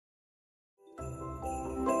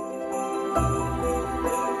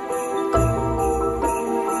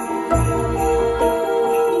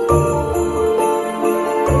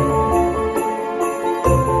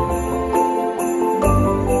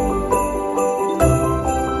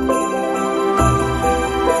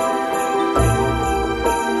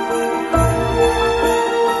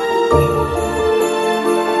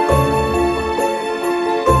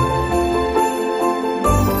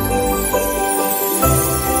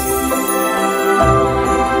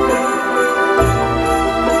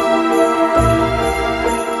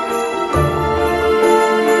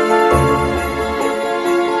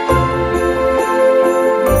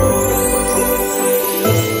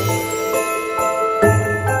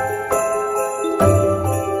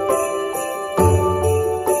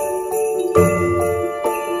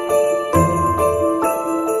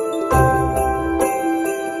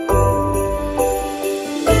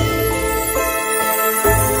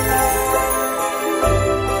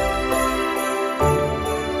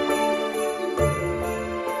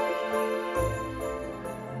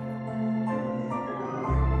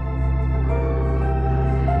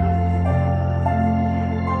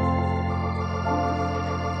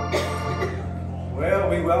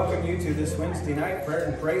welcome you to this Wednesday night prayer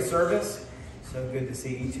and praise service. So good to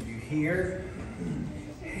see each of you here.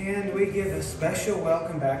 And we give a special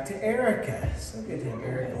welcome back to Erica. So good to have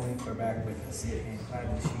Erica Winkler back with us. And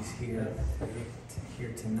glad that she's here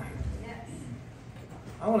tonight.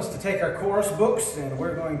 I want us to take our chorus books, and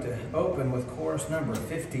we're going to open with chorus number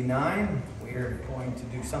 59. We're going to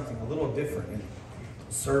do something a little different in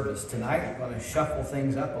service tonight. We're going to shuffle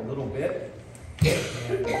things up a little bit. And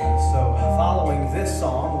so following this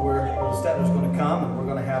song, Old Stetler's going to come, and we're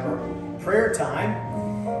going to have a prayer time.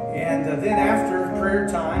 And then after prayer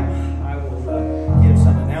time, I will give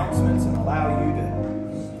some announcements and allow you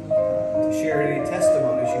to share any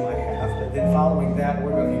testimonies you might have. But then following that, we're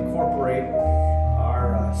going to incorporate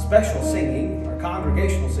our special singing, our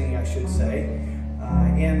congregational singing, I should say,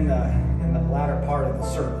 in the latter part of the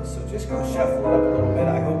service. So just going to shuffle it up a little bit.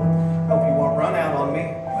 I hope you won't run out on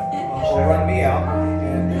me or run me out.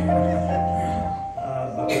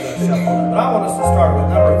 But we're going to shuffle it. But I want us to start with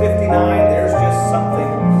number 59. There's just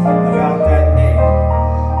something about that name.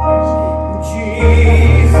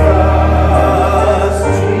 Jesus,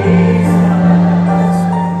 Jesus, Jesus.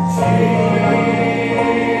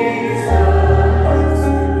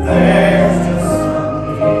 There's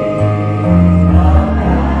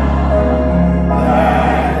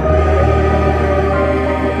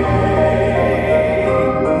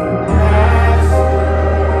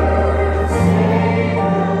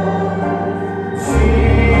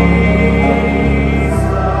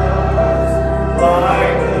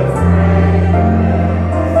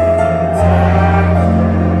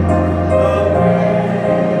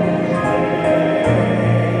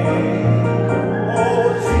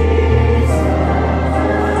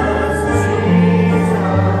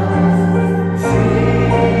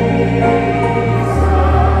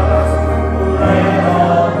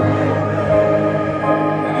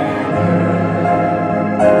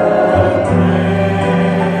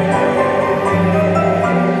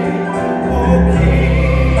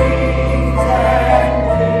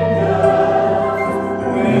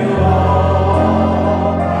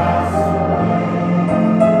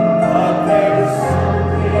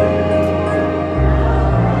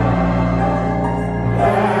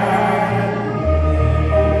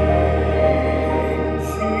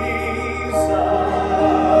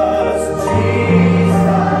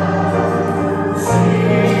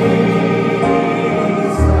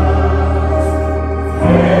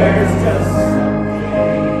just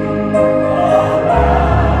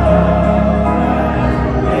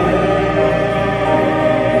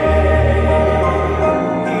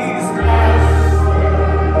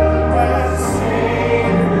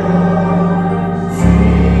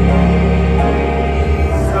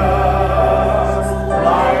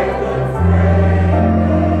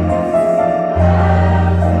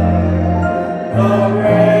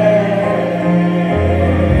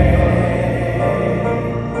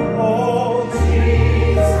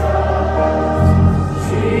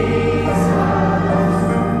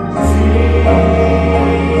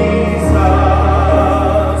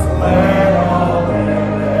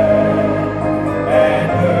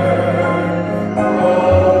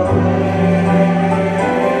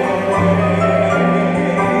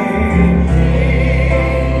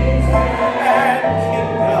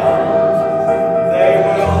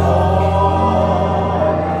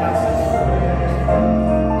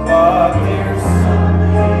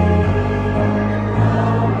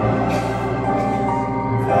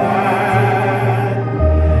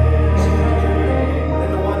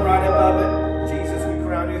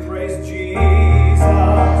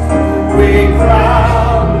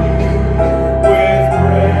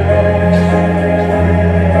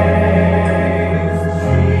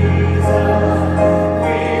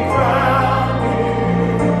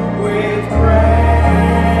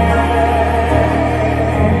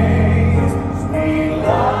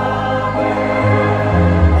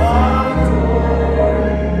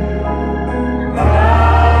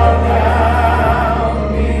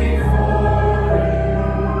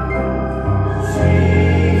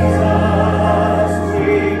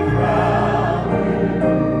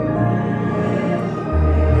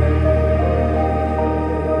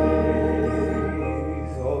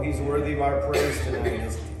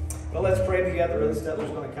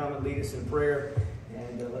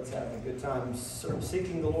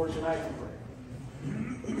seeking the Lord tonight in prayer.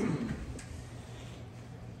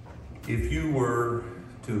 If you were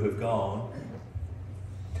to have gone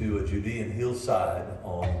to a Judean hillside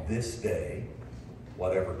on this day,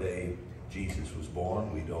 whatever day Jesus was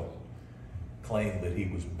born, we don't claim that he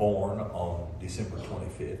was born on December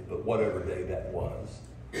 25th, but whatever day that was,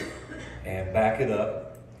 and back it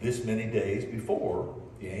up this many days before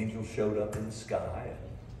the angel showed up in the sky and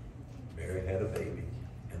Mary had a baby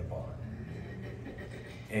in a barn.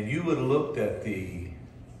 And you would have looked at the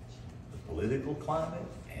political climate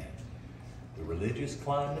and the religious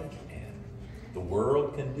climate and the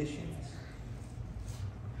world conditions.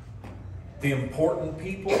 The important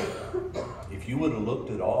people, if you would have looked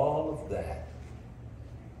at all of that,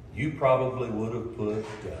 you probably would have put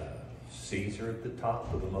Caesar at the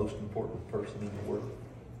top of the most important person in the world.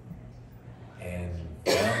 And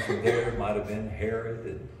down from there might have been Herod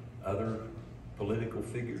and other political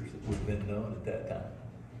figures that would have been known at that time.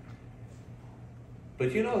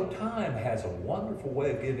 But you know, time has a wonderful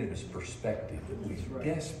way of giving us perspective that we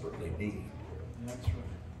desperately need. That's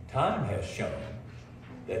right. Time has shown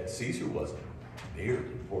that Caesar wasn't near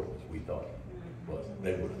as important as we thought he was.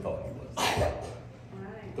 They would have thought he was.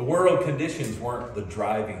 The world conditions weren't the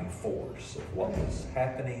driving force of what was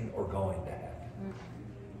happening or going to happen.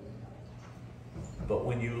 But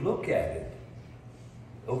when you look at it,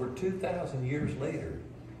 over 2,000 years later,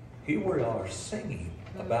 here we are singing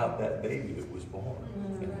about that baby that was born.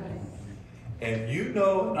 And you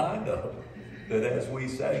know and I know that as we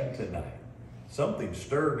sang tonight, something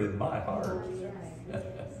stirred in my heart.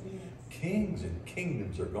 Kings and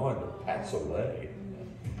kingdoms are going to pass away.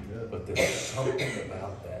 But there's something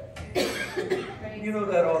about that man. You know,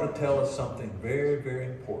 that ought to tell us something very, very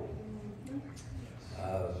important.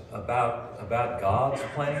 About God's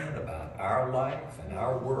plan, about our life and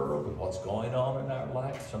our world and what's going on in our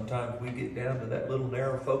life. Sometimes we get down to that little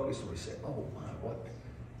narrow focus and we say, oh my, what?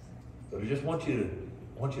 But I just want you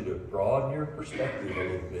to broaden your perspective a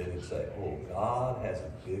little bit and say, oh, God has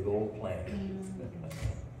a big old plan.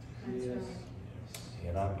 Yes.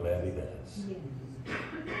 And I'm glad he does.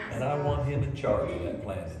 And I want him in charge of that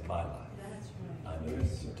plan in my life. I know you do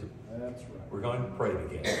too. That's right. We're going to pray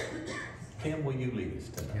together. Tim, will you lead us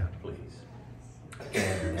tonight, please?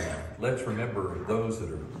 And let's remember those that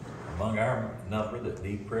are among our number that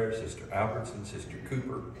need prayer. Sister Albertson, Sister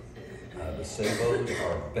Cooper. The Sabos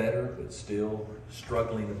are better, but still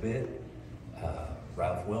struggling a bit.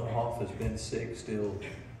 Ralph Wilmhoff has been sick still.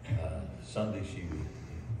 Sunday,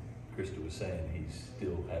 Krista was saying he's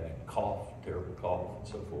still having a cough, terrible cough, and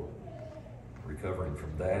so forth. Recovering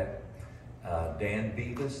from that. Dan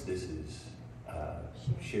Vivas, this is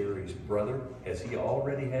Sherry's brother. Has he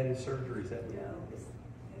already had his surgery? Is that No, it's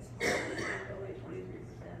only 23%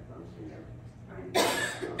 function. They're trying to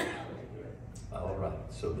figure out how to do it. all right.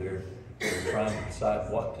 So they're trying to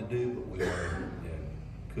decide what to do, but we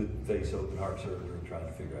could face open heart surgery and trying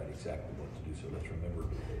to figure out exactly what to do. So let's remember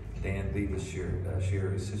Dan Vivas,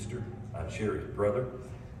 Sherry's sister, Sherry's brother.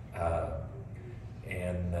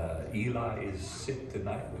 And Eli is sick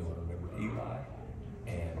tonight. We want to remember Eli.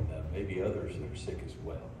 And maybe others that are sick as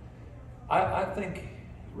well. I think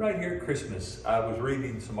right here at Christmas, I was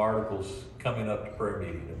reading some articles coming up to prayer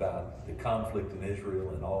meeting about the conflict in Israel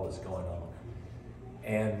and all that's going on.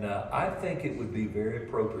 And I think it would be very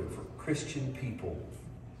appropriate for Christian people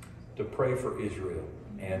to pray for Israel.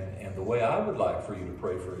 And the way I would like for you to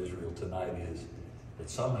pray for Israel tonight is that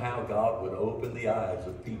somehow God would open the eyes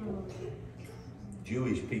of people,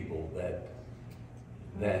 Jewish people, that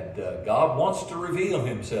God wants to reveal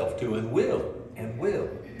himself to and will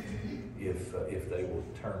if they will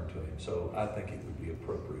turn to him. So I think it would be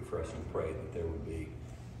appropriate for us to pray that there would be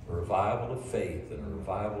a revival of faith and a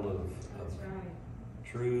revival of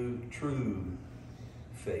true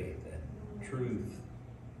faith and truth,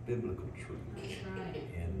 biblical truth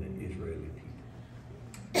in the Israeli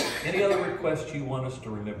people. Any other requests you want us to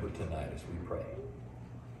remember tonight as we pray?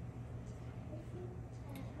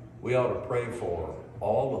 We ought to pray for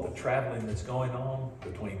all of the traveling that's going on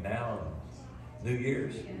between now and New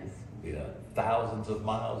Year's. Yeah, thousands of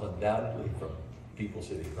miles undoubtedly from people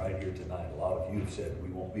sitting right here tonight. A lot of you have said we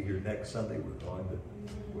won't be here next Sunday. We're going to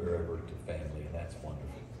wherever to family, and that's wonderful.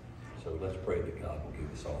 So let's pray that God will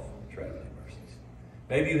give us all traveling mercies.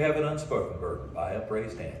 Maybe you have an unspoken burden by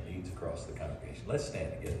upraised hand leads across the congregation. Let's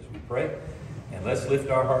stand together as we pray, and let's lift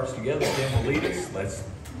our hearts together. Tim will lead us. Let's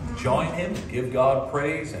join him, give God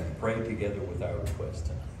praise, and pray together with our request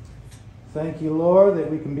tonight. Thank you, Lord, that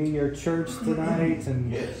we can be your church tonight.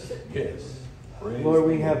 And Yes. Praise Lord,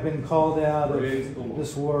 we have been called out of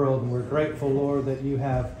this world, and we're grateful, Lord, that you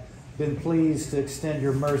have been pleased to extend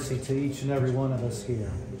your mercy to each and every one of us here.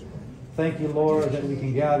 Thank you, Lord, that we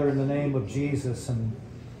can gather in the name of Jesus and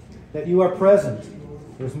that you are present.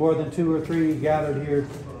 There's more than 2 or 3 gathered here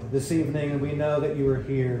this evening, and we know that you are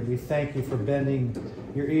here. We thank you for bending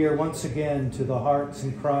your ear once again to the hearts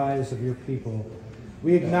and cries of your people.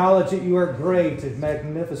 We acknowledge that you are great and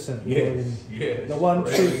magnificent, Lord, and the one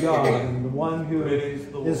true God and the one who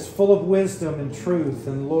is full of wisdom and truth.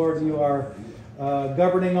 And Lord, you are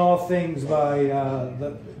governing all things by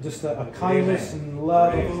just a kindness and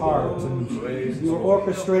love of heart. And you are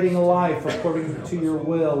orchestrating a life according to your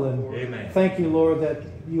will. And thank you, Lord, that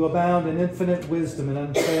you abound in infinite wisdom and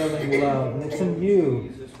unfailing love. And it's in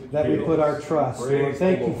you that we put our trust. Lord,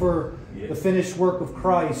 thank you for the finished work of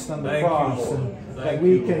Christ on the cross, and that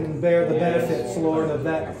we can bear the benefits, Lord, of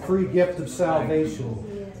that free gift of salvation.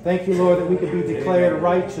 Thank you, Lord, that we can be declared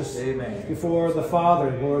righteous before the Father.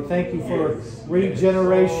 Lord, thank you for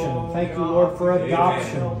regeneration. Thank you, Lord, for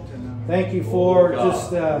adoption. Thank you for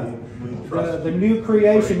just the new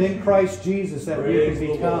creation in Christ Jesus that we can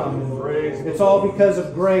become. It's all because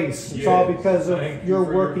of grace. It's all because of your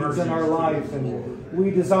workings in our life. And we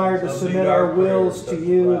desire to submit our wills to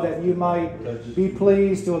you, that you might be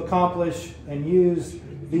pleased to accomplish and use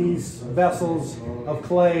these vessels of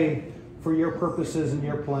clay for your purposes and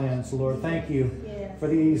your plans, Lord. Thank you for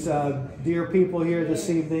these dear people here this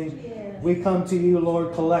evening. We come to you,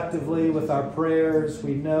 Lord, collectively with our prayers.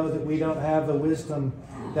 We know that we don't have the wisdom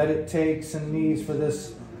that it takes and needs for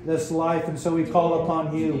this life, and so we call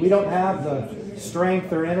upon you. We don't have the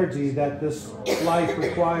strength or energy that this life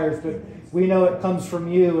requires, but we know it comes from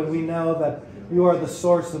you, and we know that you are the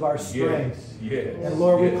source of our strength. And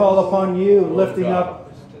Lord, we call upon you, lifting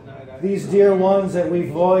up these dear ones that we've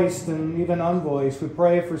voiced and even unvoiced. We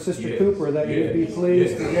pray for Sister Cooper, that you'd be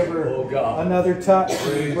pleased to give her another touch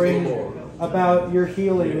and bring about your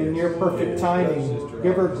healing and your perfect timing.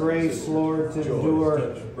 Give her grace, Lord, to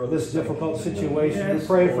endure this difficult situation. We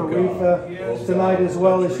pray for Retha tonight as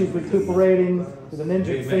well, as she's recuperating with an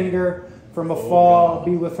injured finger from a fall.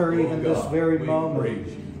 Be with her even this very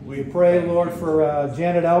moment. We pray, Lord, for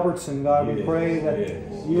Janet Albertson, God. We pray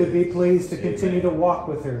that you would be pleased to continue to walk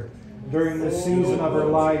with her during this season of her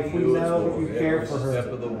life. We know that you care for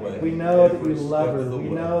her. We know that you love her. We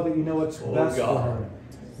know that you know what's best for her.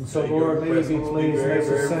 And so, Lord, may you be pleased and make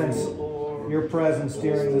us sense your presence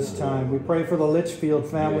during this time. We pray for the Litchfield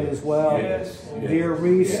family as well. Dear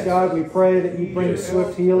Reese, God, we pray that you bring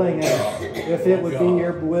swift healing, and if it would be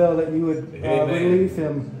your will, that you would relieve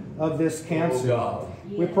him of this cancer.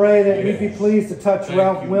 We pray that you'd be pleased to touch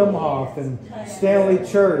Ralph Wimhoff and Stanley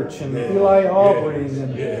Church and Eli Albrecht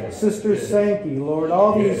and Sister Sankey, Lord.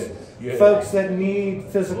 All these folks that need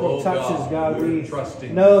physical touches, God, we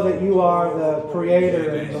know that you are the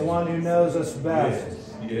creator and the one who knows us best.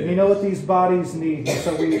 You know what these bodies need, and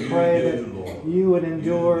so we pray that you would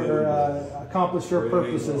endure or accomplish your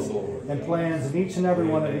purposes and plans in each and every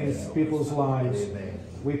one of these people's lives.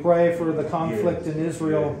 We pray for the conflict in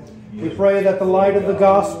Israel. We pray that the light of the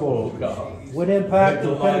gospel would impact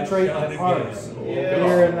and penetrate the hearts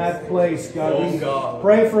here in that place, God. We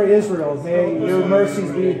pray for Israel. May your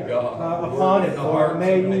mercies be upon it, Lord.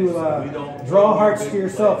 May you draw hearts to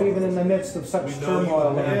yourself even in the midst of such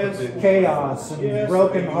turmoil and chaos and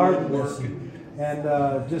brokenheartedness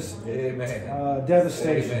and just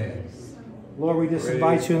devastation. Lord, we just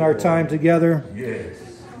invite you in our time together.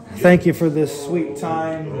 Thank you for this sweet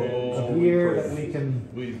time of year that we can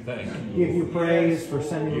give you praise for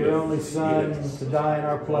sending your only Son to die in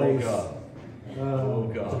our place,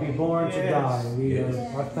 to be born to die. We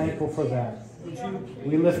are thankful for that.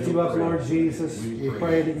 We lift you up, Lord Jesus. We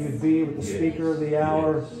pray that you'd be with the speaker of the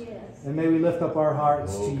hour, and may we lift up our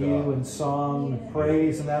hearts to you in song,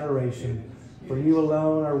 praise, and adoration. For you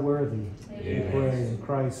alone are worthy. We pray in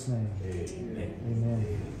Christ's name.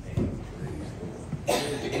 Amen.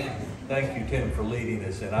 Thank you, Tim, for leading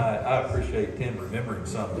us, and I appreciate Tim remembering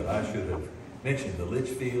some that I should have mentioned. The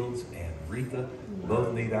Litchfields and Retha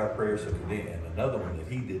both need our prayers of today. And another one that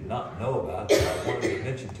he did not know about that I wanted to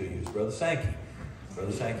mention to you is Brother Sankey.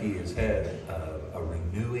 Brother Sankey has had a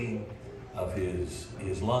renewing of his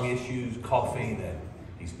lung issues, coughing, and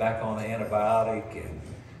he's back on antibiotic, and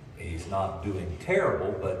he's not doing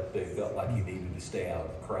terrible, but they felt like he needed to stay out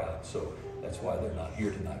of the crowd. So that's why they're not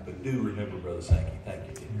here tonight. But do remember Brother Sankey. Thank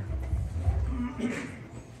you, Tim.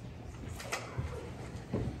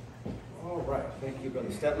 All right. Thank you, Brother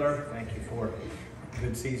Stetler. Thank you for a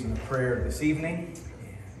good season of prayer this evening.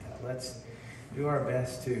 And let's do our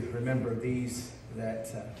best to remember these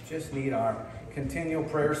that just need our continual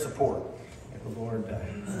prayer support. May the Lord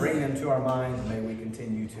bring them to our minds, and may we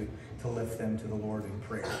continue to lift them to the Lord in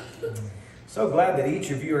prayer. So glad that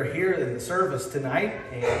each of you are here in the service tonight.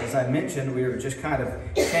 And as I mentioned, we are just kind of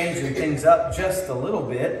changing things up just a little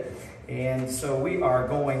bit. And so we are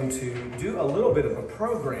going to do a little bit of a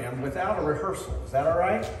program without a rehearsal. Is that all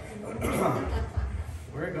right?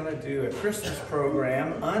 We're going to do a Christmas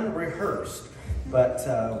program unrehearsed. But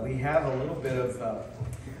we have a little bit of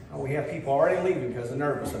Oh, we have people already leaving because they're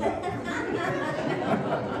nervous about it.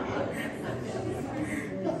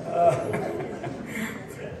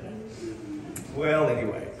 Well,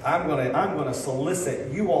 anyway, I'm gonna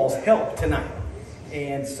solicit you all's help tonight.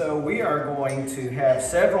 And so we are going to have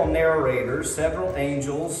several narrators, several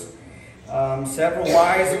angels, several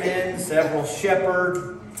wise men, several shepherds,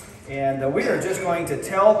 and we are just going to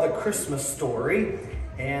tell the Christmas story,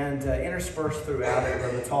 and interspersed throughout it,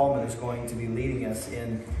 Brother Tallman is going to be leading us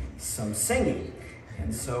in some singing.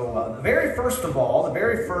 And so the very first of all, the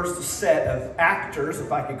very first set of actors,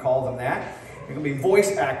 if I could call them that, they're going to be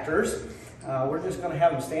voice actors. We're just going to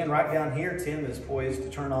have them stand right down here. Tim is poised to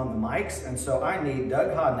turn on the mics. And so I need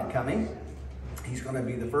Doug Hodnick coming. He's going to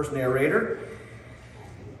be the first narrator.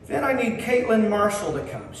 Then I need Caitlin Marshall to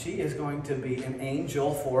come. She is going to be an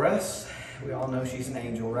angel for us. We all know she's an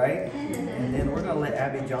angel, right? And then we're going to let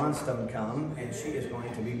Abby Johnstone come, and she is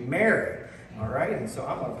going to be Mary. All right? And so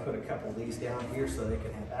I'm going to put a couple of these down here so they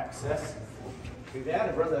can have access to that.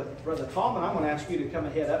 And Brother Tallman, I'm going to ask you to come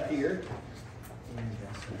ahead up here. And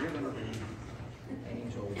so you're going to be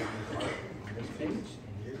angel part on this page, and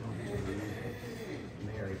you're going to be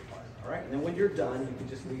Mary part. All right? And then when you're done, you can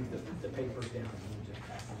just leave the papers down. And you just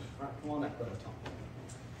pass them. All right, come on up, Brother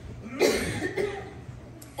Tallman.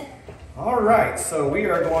 All right, so we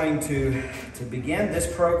are going to begin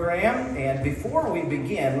this program, and before we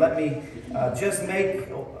begin, let me just make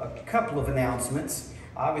a couple of announcements.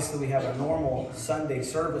 Obviously, we have our normal Sunday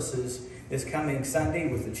services this coming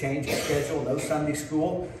Sunday with the change of schedule. No Sunday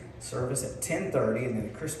school service at 10:30, and then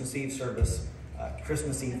a Christmas Eve service,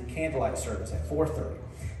 Christmas Eve candlelight service at 4:30.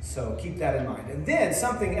 So keep that in mind. And then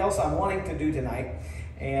something else I'm wanting to do tonight,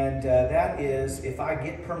 and that is, if I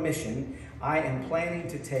get permission, I am planning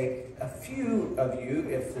to take a few of you,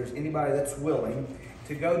 if there's anybody that's willing,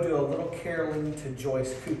 to go do a little caroling to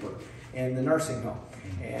Joyce Cooper in the nursing home.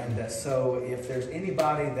 And so if there's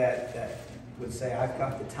anybody that would say, I've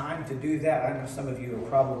got the time to do that, I know some of you are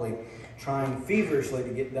probably trying feverishly to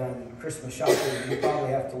get done Christmas shopping. You probably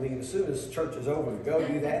have to leave as soon as church is over to go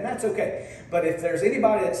do that, and that's okay. But if there's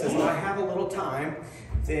anybody that says, I have a little time,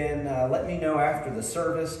 then let me know after the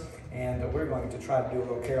service. And we're going to try to do a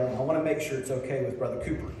little caroling. I want to make sure it's okay with Brother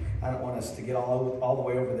Cooper. I don't want us to get all the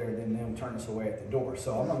way over there and then them turn us away at the door.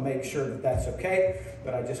 So I'm going to make sure that that's okay.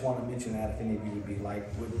 But I just want to mention that if any of you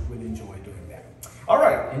would enjoy doing that. All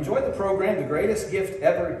right, enjoy the program, The Greatest Gift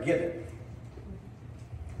Ever Given.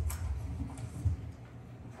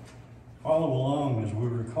 Follow along as we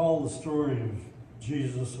recall the story of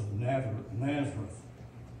Jesus of Nazareth,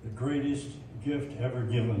 the greatest gift ever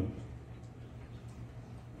given.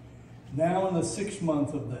 Now in the 6th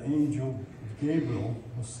month of the angel Gabriel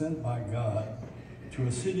was sent by God to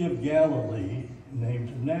a city of Galilee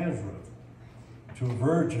named Nazareth, to a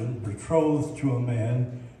virgin betrothed to a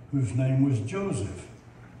man whose name was Joseph,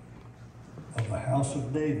 of the house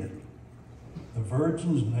of David. The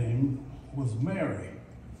virgin's name was Mary.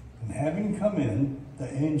 And having come in,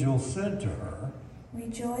 the angel said to her,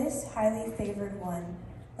 Rejoice, highly favored one,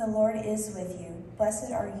 the Lord is with you.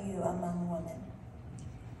 Blessed are you among women.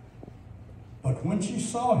 But when she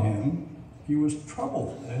saw him, he was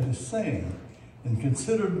troubled at his saying, and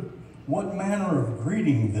considered what manner of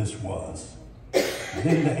greeting this was.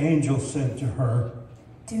 Then the angel said to her,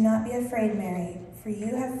 Do not be afraid, Mary, for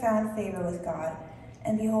you have found favor with God.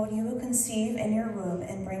 And behold, you will conceive in your womb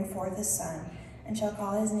and bring forth a son, and shall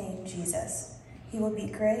call his name Jesus. He will be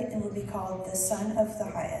great and will be called the Son of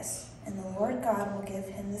the Highest. And the Lord God will give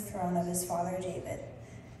him the throne of his father David.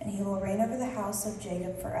 And he will reign over the house of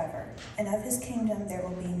Jacob forever, and of his kingdom there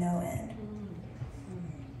will be no end.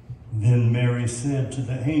 Then Mary said to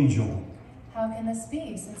the angel, How can this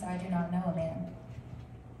be, since I do not know a man?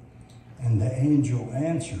 And the angel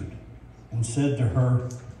answered and said to her,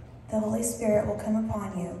 The Holy Spirit will come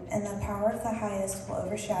upon you, and the power of the Highest will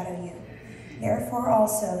overshadow you. Therefore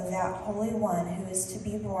also that Holy One who is to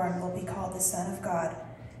be born will be called the Son of God.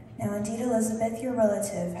 Now indeed Elizabeth, your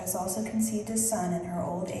relative, has also conceived a son in her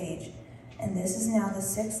old age, and this is now the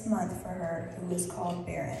 6th month for her who is called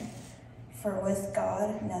barren. For with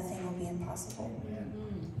God nothing will be impossible.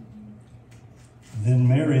 Then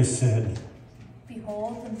Mary said,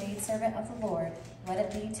 Behold, the maidservant of the Lord, let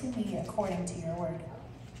it be to me according to your word.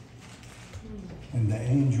 and the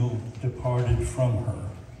angel departed from her.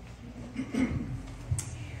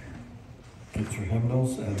 Get your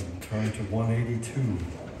hymnals and turn to 182.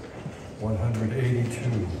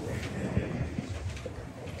 182.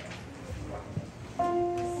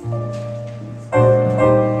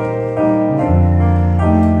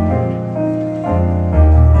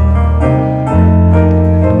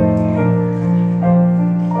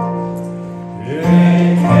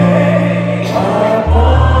 It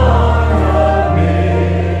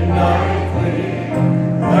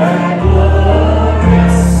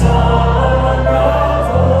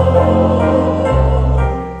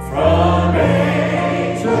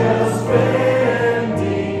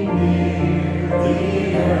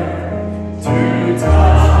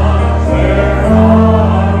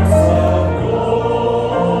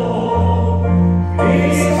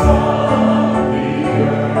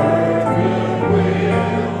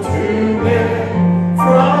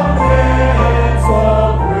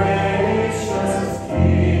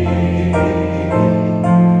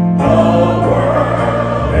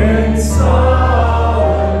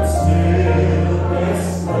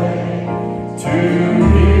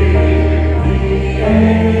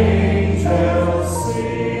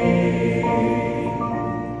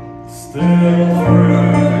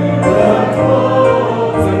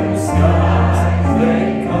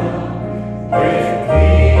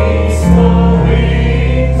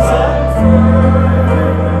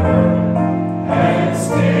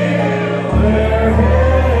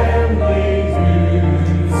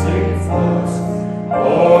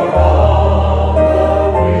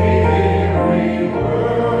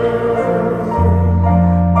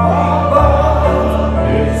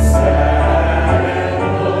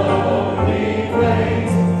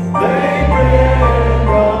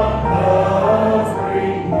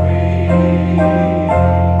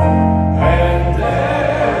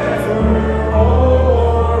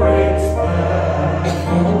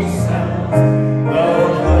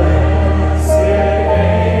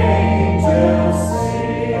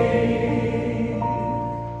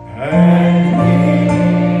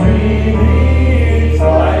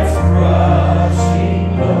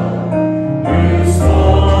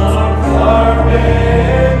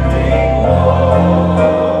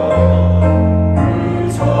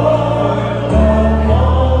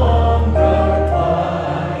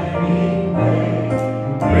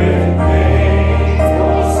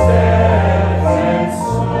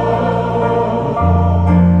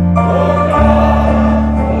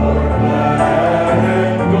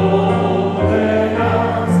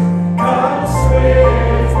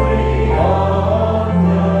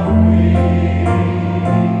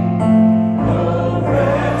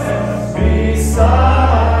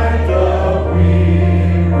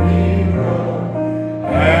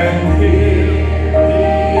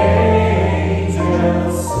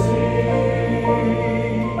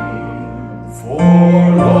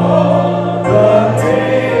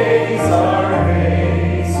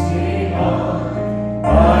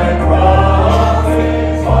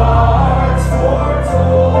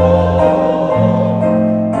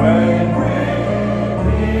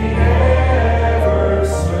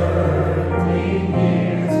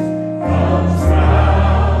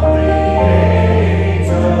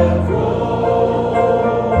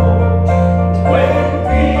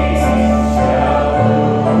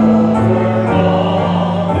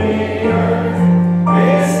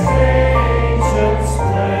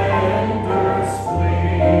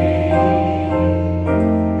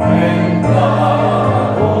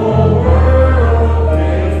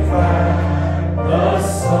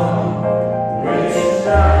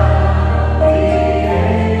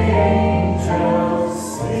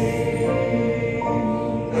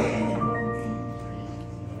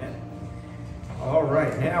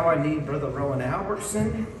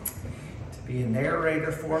Robertson to be a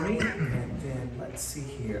narrator for me. And then let's see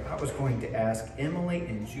here. I was going to ask Emily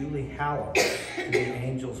and Julie Hallam to be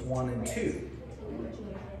Angels 1 and 2.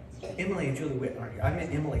 Emily and Julie Witt aren't here. I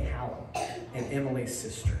meant Emily Hallam and Emily's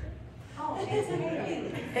sister. Oh, it's Haley.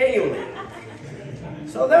 Haley.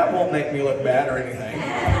 So that won't make me look bad or anything.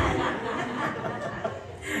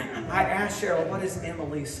 I asked Cheryl, what is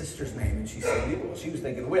Emily's sister's name? And she said, well, she was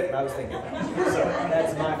thinking Witt, and I was thinking, so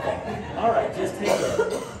that's my fault. All right, just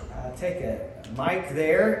take a mic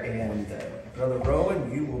there, and Brother Rowan,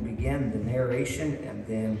 you will begin the narration, and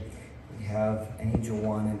then we have Angel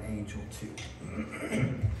 1 and Angel 2.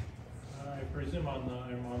 I presume I'm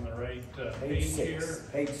on the right Page 6. here.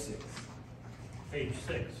 Page 6. Page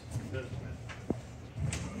 6. Just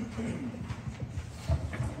a minute.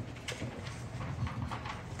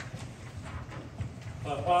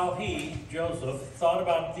 But while he, Joseph, thought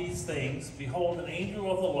about these things, behold, an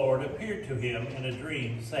angel of the Lord appeared to him in a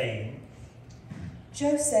dream, saying,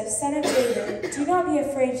 Joseph, son of David, do not be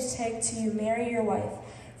afraid to take to you Mary your wife,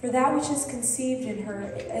 for that which is conceived in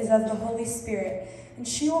her is of the Holy Spirit, and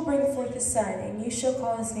she will bring forth a son, and you shall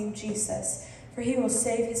call his name Jesus, for he will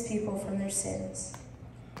save his people from their sins.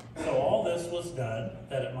 So all this was done,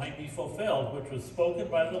 that it might be fulfilled, which was spoken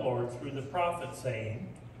by the Lord through the prophet, saying,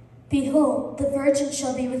 Behold, the virgin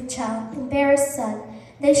shall be with child, and bear a son.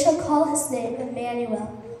 They shall call his name Emmanuel,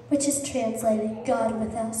 which is translated, God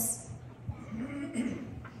with us.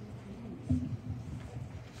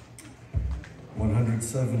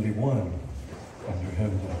 171 under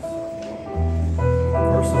hymnals.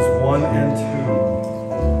 Verses 1 and 2.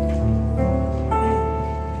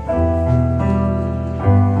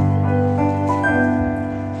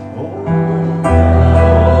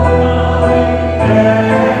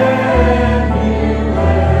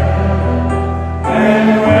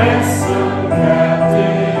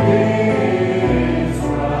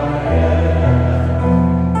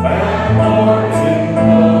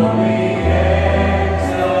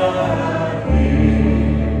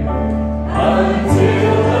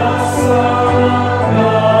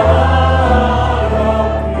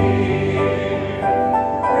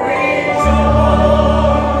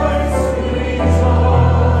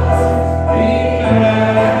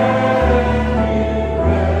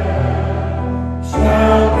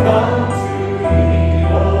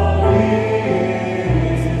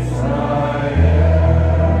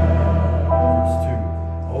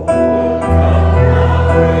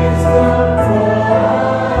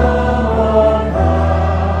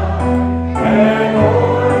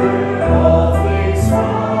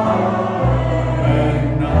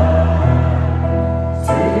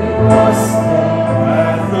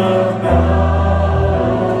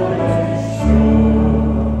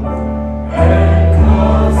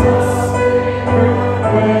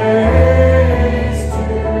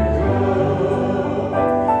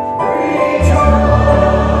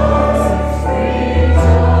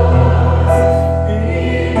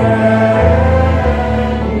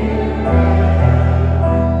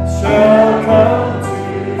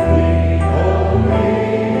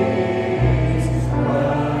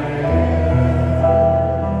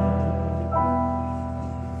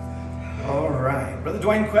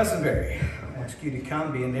 ask you to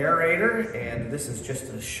come be a narrator, and this is just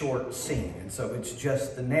a short scene, and so it's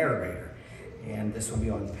just the narrator. And this will be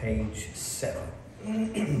on page 7.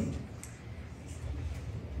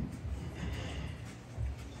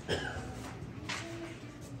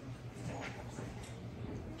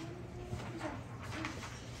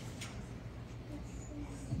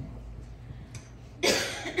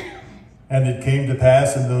 And it came to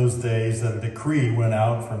pass in those days that a decree went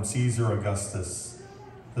out from Caesar Augustus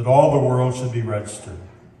that all the world should be registered.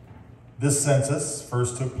 This census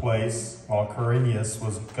first took place while Quirinius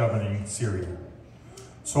was governing Syria.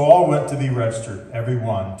 So all went to be registered, every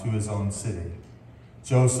one to his own city.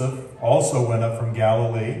 Joseph also went up from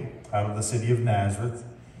Galilee, out of the city of Nazareth,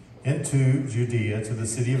 into Judea to the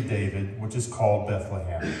city of David, which is called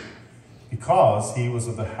Bethlehem, because he was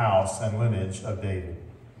of the house and lineage of David,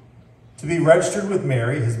 to be registered with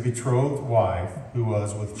Mary, his betrothed wife, who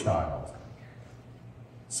was with child.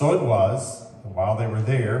 So it was, while they were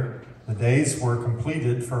there, the days were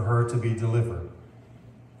completed for her to be delivered.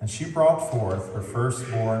 And she brought forth her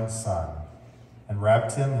firstborn son, and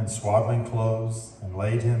wrapped him in swaddling clothes, and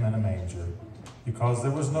laid him in a manger, because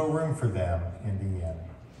there was no room for them in the inn.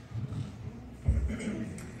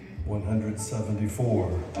 174,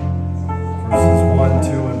 verses 1, 2,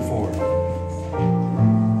 and 4.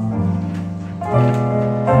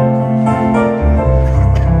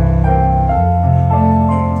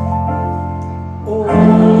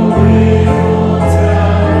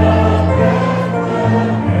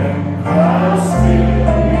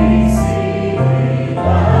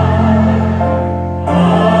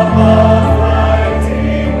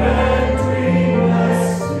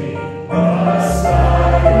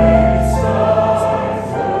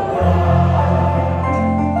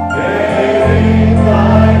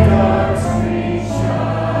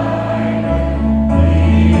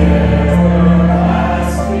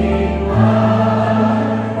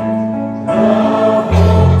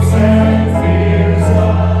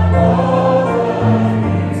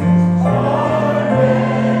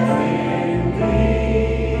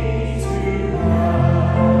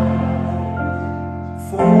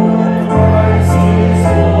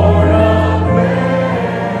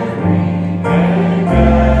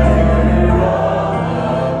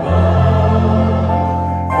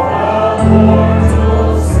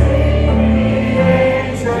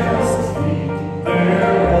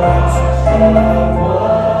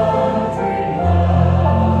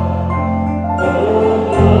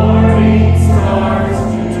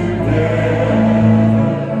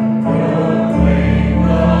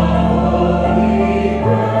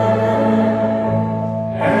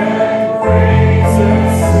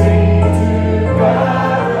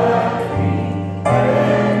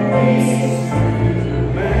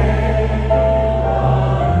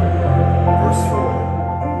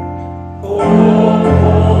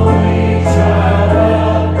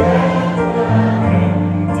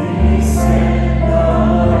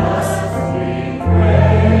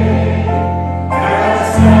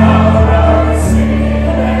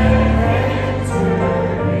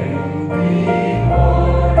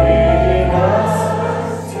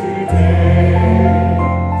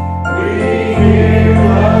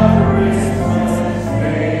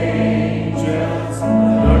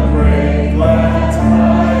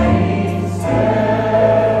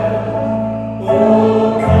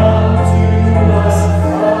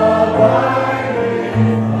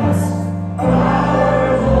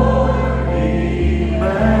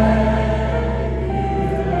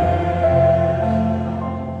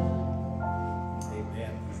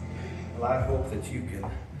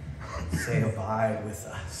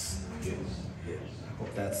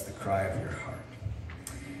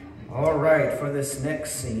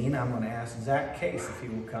 If he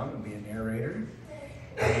will come and be a narrator.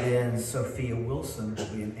 And then Sophia Wilson will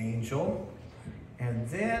be an angel. And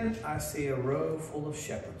then I see a row full of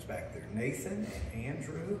shepherds back there. Nathan and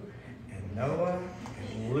Andrew and Noah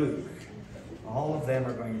and Luke. All of them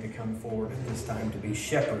are going to come forward at this time to be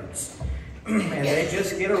shepherds. And they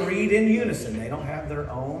just get a read in unison. They don't have their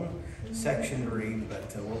own section to read,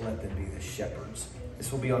 but we'll let them be the shepherds.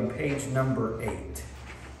 This will be on page number 8.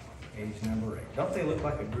 Page number 8. Don't they look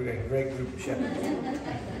like a great group of shepherds?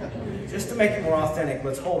 Just to make it more authentic,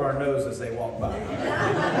 let's hold our nose as they walk by.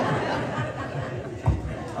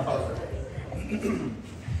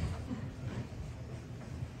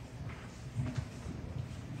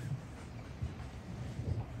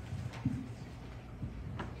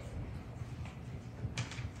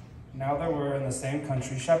 Now there were in the same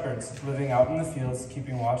country shepherds, living out in the fields,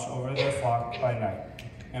 keeping watch over their flock by night.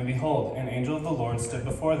 And behold, an angel of the Lord stood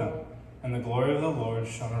before them, and the glory of the Lord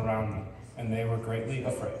shone around them, and they were greatly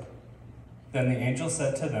afraid. Then the angel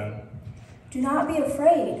said to them, Do not be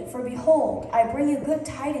afraid, for behold, I bring you good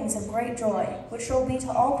tidings of great joy, which will be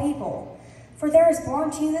to all people. For there is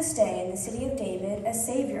born to you this day in the city of David a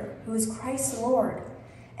Savior, who is Christ the Lord.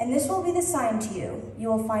 And this will be the sign to you. You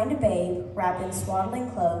will find a babe wrapped in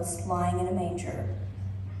swaddling clothes, lying in a manger.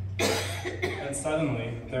 And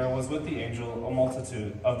suddenly there was with the angel a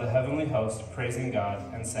multitude of the heavenly host praising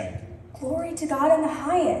God and saying, Glory to God in the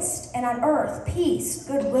highest, and on earth peace,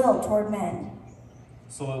 goodwill toward men.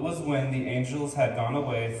 So it was when the angels had gone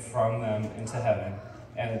away from them into heaven,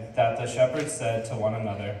 and that the shepherds said to one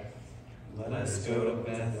another, Let us go to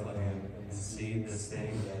Bethlehem and see this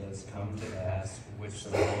thing that has come to pass, which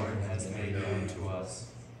the Lord has made known to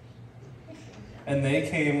us. And they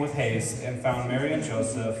came with haste and found Mary and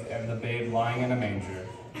Joseph and the babe lying in a manger.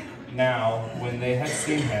 Now, when they had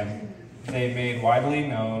seen him, they made widely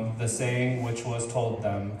known the saying which was told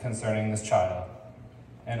them concerning this child.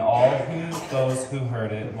 And all those who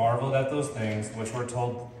heard it marveled at those things which were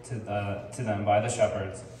told to them by the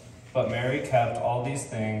shepherds. But Mary kept all these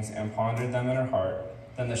things and pondered them in her heart.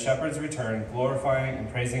 Then the shepherds returned, glorifying and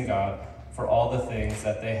praising God for all the things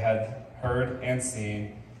that they had heard and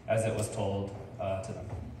seen as it was told to them.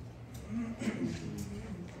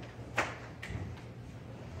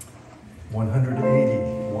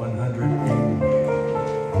 180.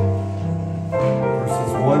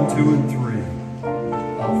 Verses 1, 2, and 3.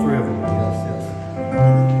 All three of them, yes.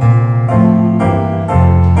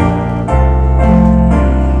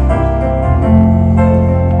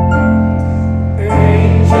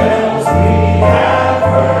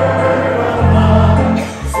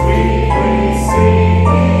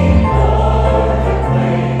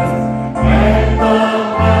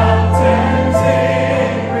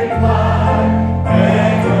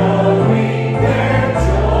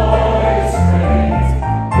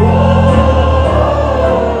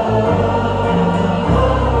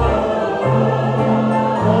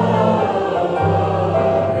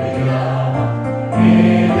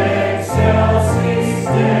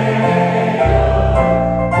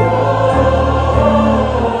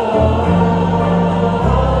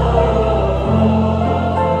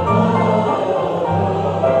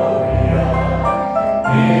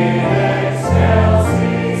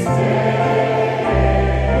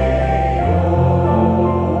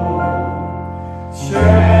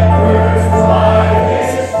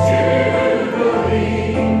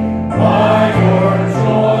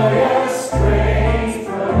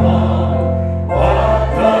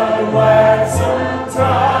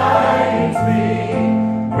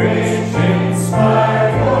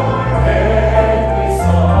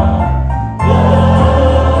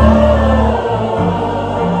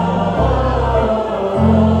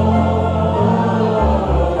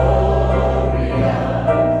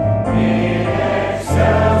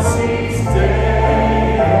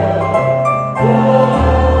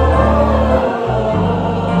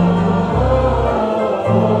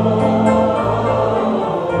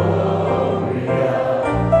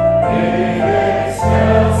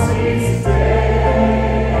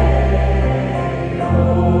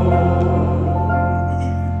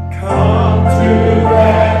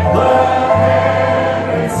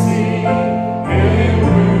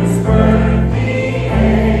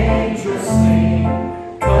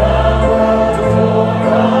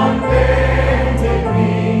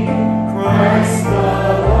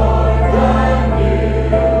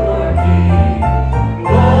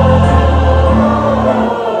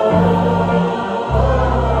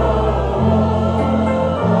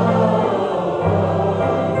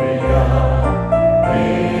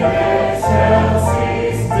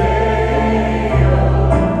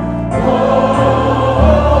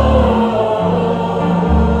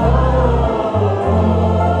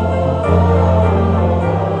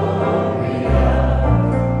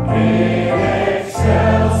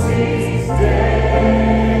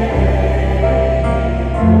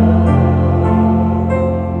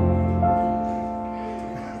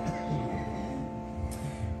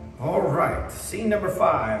 Scene number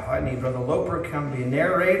 5. I need Brother Loper come be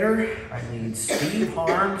narrator. I need Steve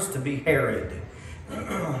Harms to be Herod.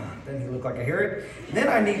 Doesn't he look like a Herod? Then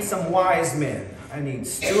I need some wise men. I need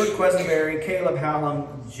Stuart Quesenberry, Caleb Hallam,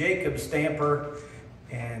 Jacob Stamper,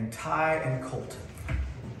 and Ty and Colton.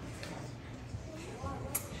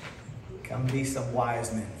 Come be some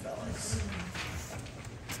wise men, fellas.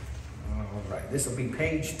 All right, this will be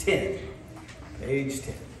page 10. Page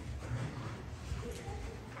 10.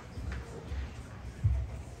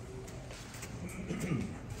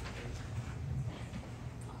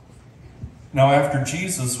 Now after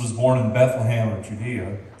Jesus was born in Bethlehem of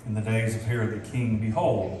Judea, in the days of Herod the king,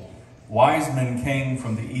 behold, wise men came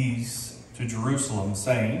from the east to Jerusalem,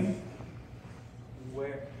 saying,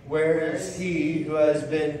 Where is he who has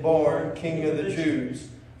been born King of the Jews?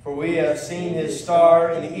 For we have seen his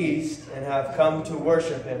star in the east and have come to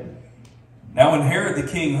worship him. Now when Herod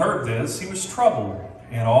the king heard this, he was troubled,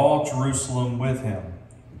 and all Jerusalem with him.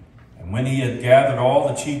 And when he had gathered all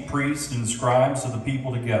the chief priests and scribes of the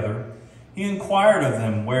people together, he inquired of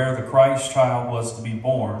them where the Christ child was to be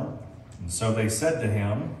born. And so they said to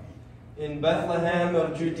him, In Bethlehem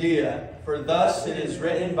of Judea, for thus it is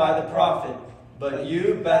written by the prophet, But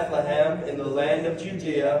you, Bethlehem, in the land of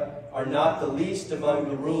Judea, are not the least among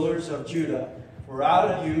the rulers of Judah. For out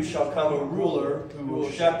of you shall come a ruler who will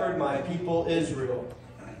shepherd my people Israel.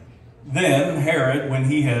 Then Herod, when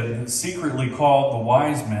he had secretly called the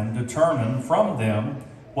wise men, determined from them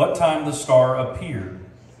what time the star appeared.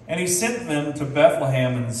 And he sent them to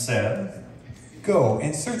Bethlehem and said, Go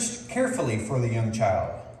and search carefully for the young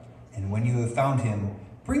child, and when you have found him,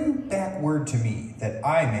 bring back word to me, that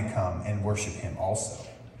I may come and worship him also.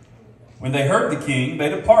 When they heard the king, they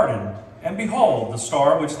departed. And behold, the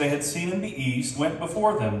star which they had seen in the east went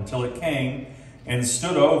before them till it came and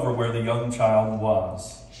stood over where the young child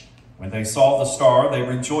was. When they saw the star, they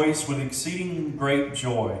rejoiced with exceeding great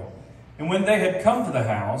joy. And when they had come to the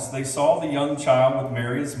house, they saw the young child with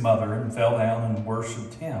Mary his mother, and fell down and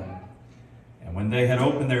worshipped him. And when they had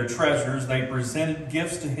opened their treasures, they presented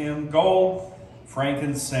gifts to him, gold,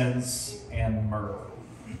 frankincense, and myrrh.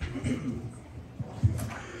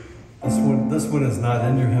 This one is not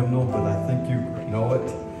in your hymnal, but I think you know it.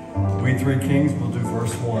 We Three Kings will do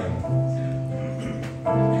verse 1.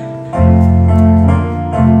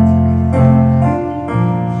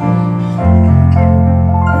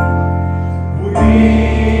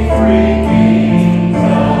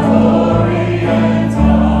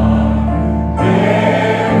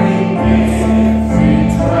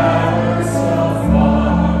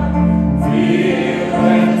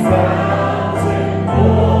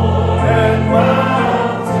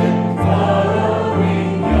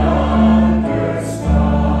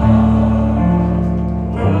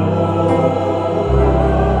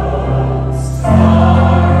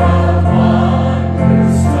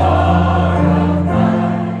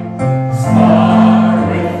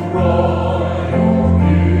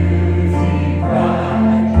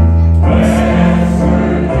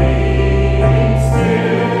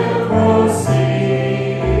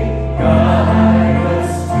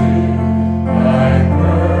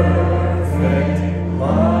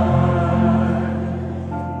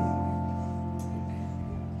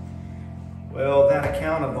 Well, that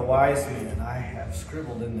account of the wise men I have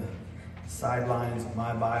scribbled in the sidelines of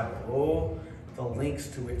my Bible. Oh, the lengths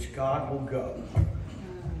to which God will go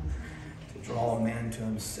to draw a man to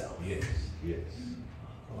himself. Yes, yes.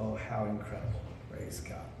 Oh, how incredible. Praise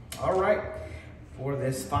God. All right. For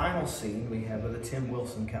this final scene, we have Brother Tim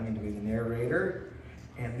Wilson coming to be the narrator.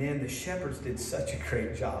 And then the shepherds did such a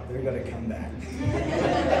great job. They're going to come back.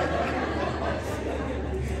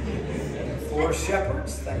 4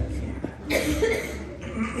 shepherds, thank you.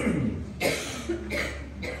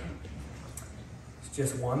 It's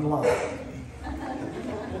just one line.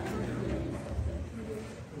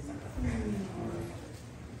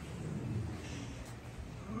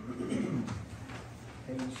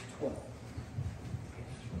 Page 12.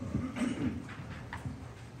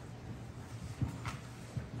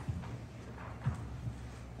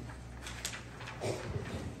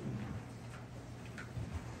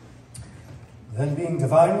 Then being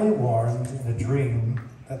divinely warned in a dream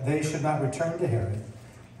that they should not return to Herod,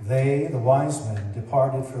 they, the wise men,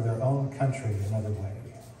 departed for their own country another way.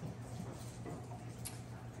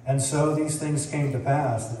 And so these things came to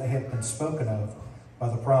pass that they had been spoken of by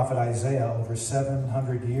the prophet Isaiah over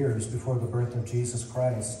 700 years before the birth of Jesus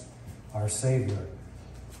Christ, our Savior.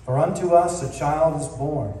 For unto us a child is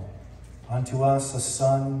born, unto us a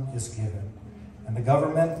son is given, and the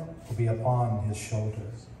government will be upon his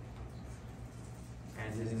shoulders.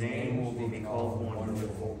 And his name will be called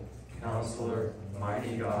Wonderful, Counselor,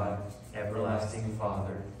 Mighty God, Everlasting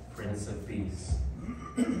Father, Prince of Peace.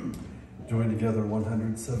 Join together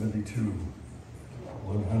 172.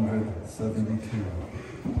 172.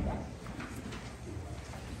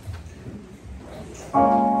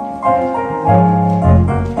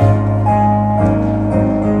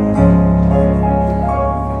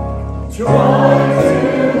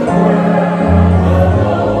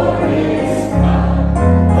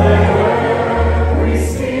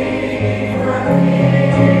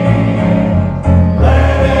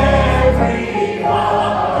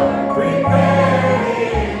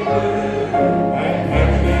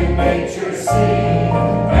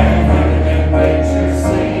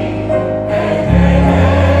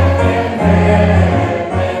 And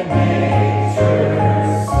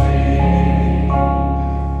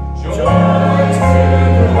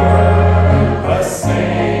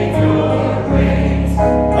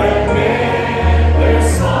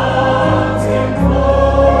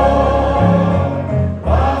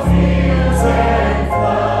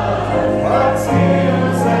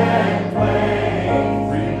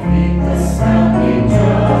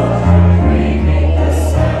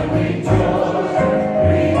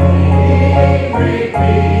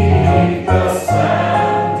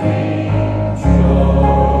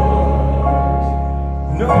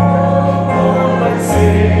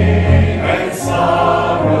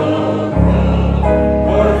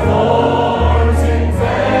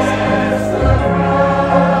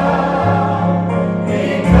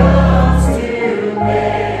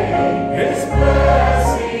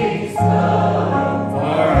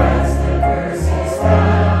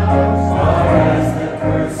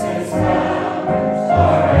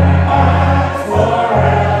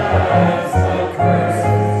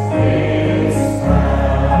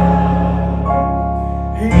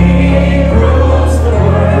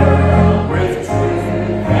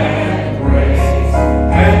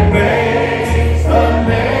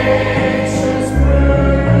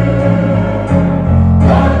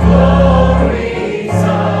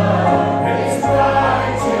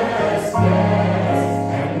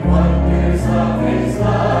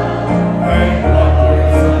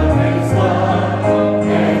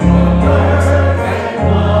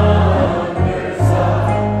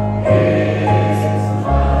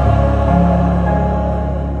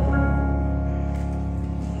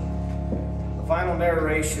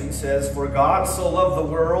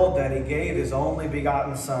world that he gave his only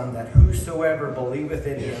begotten Son, that whosoever believeth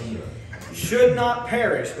in him should not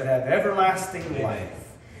perish, but have everlasting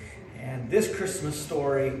life. And this Christmas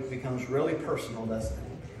story becomes really personal, doesn't it?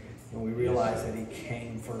 When we realize that he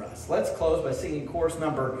came for us. Let's close by singing chorus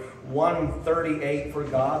number 138, For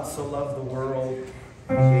God so loved the world,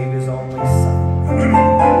 he gave his only Son.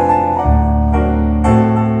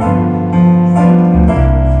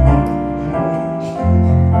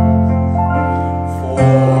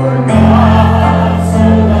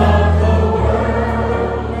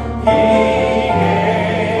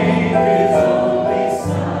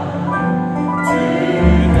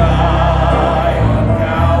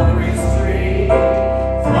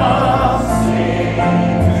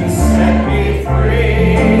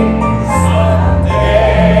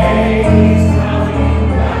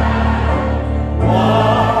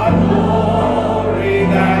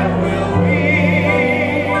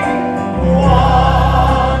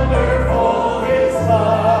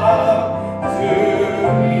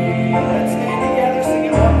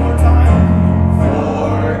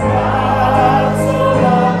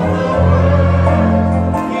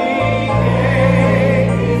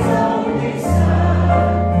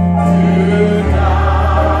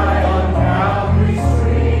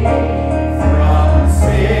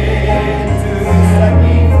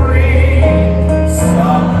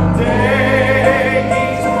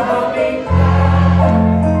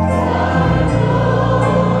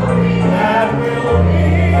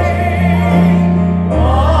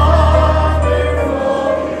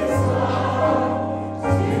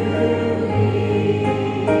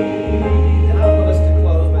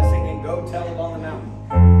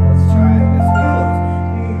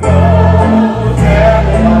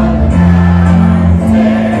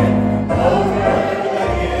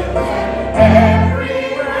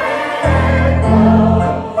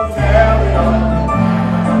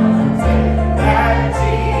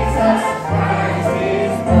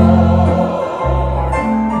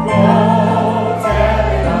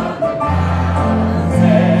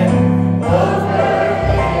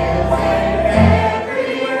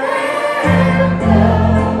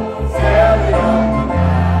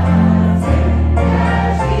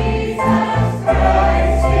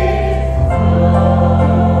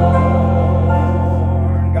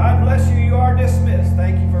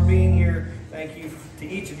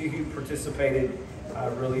 I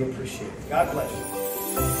really appreciate it. God bless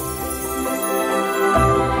you.